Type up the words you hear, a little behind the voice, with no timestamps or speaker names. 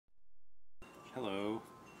Hello.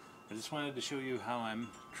 I just wanted to show you how I'm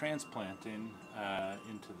transplanting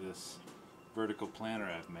into this vertical planter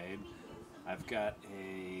I've made. I've got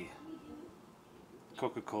a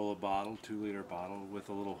Coca-Cola bottle, 2-liter bottle, with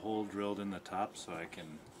a little hole drilled in the top so I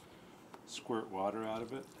can squirt water out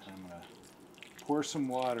of it. I'm going to pour some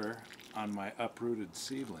water on my uprooted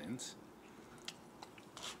seedlings.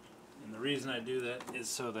 And the reason I do that is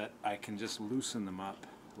so that I can just loosen them up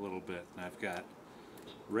a little bit. And I've got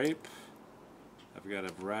rape, I've got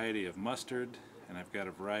a variety of mustard, and I've got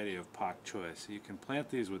a variety of pak choy. So you can plant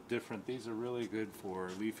these with different, these are really good for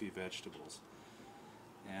leafy vegetables.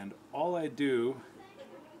 And all I do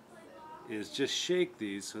is just shake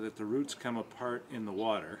these so that the roots come apart in the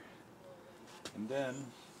water. And then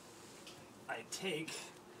I take,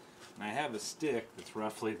 and I have a stick that's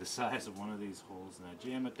roughly the size of one of these holes, and I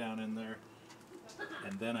jam it down in there,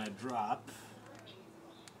 and then I drop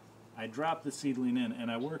the seedling in, and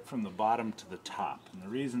I work from the bottom to the top. And the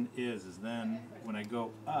reason is then when I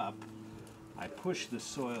go up, I push the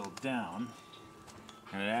soil down,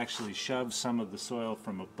 and it actually shoves some of the soil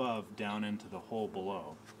from above down into the hole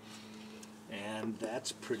below. And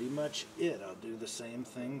that's pretty much it. I'll do the same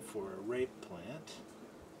thing for a rape plant.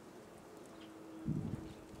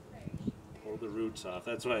 Pull the roots off.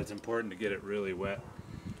 That's why it's important to get it really wet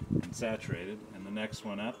and saturated. And the next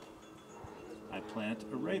one up, I plant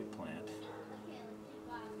a rape plant.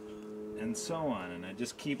 And so on. And I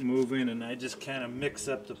just keep moving, and I just kind of mix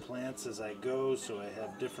up the plants as I go, so I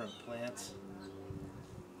have different plants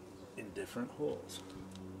in different holes.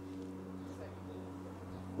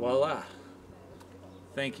 Voila!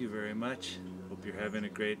 Thank you very much. Hope you're having a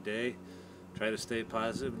great day. Try to stay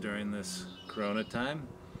positive during this Corona time.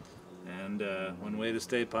 And one way to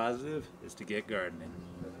stay positive is to get gardening.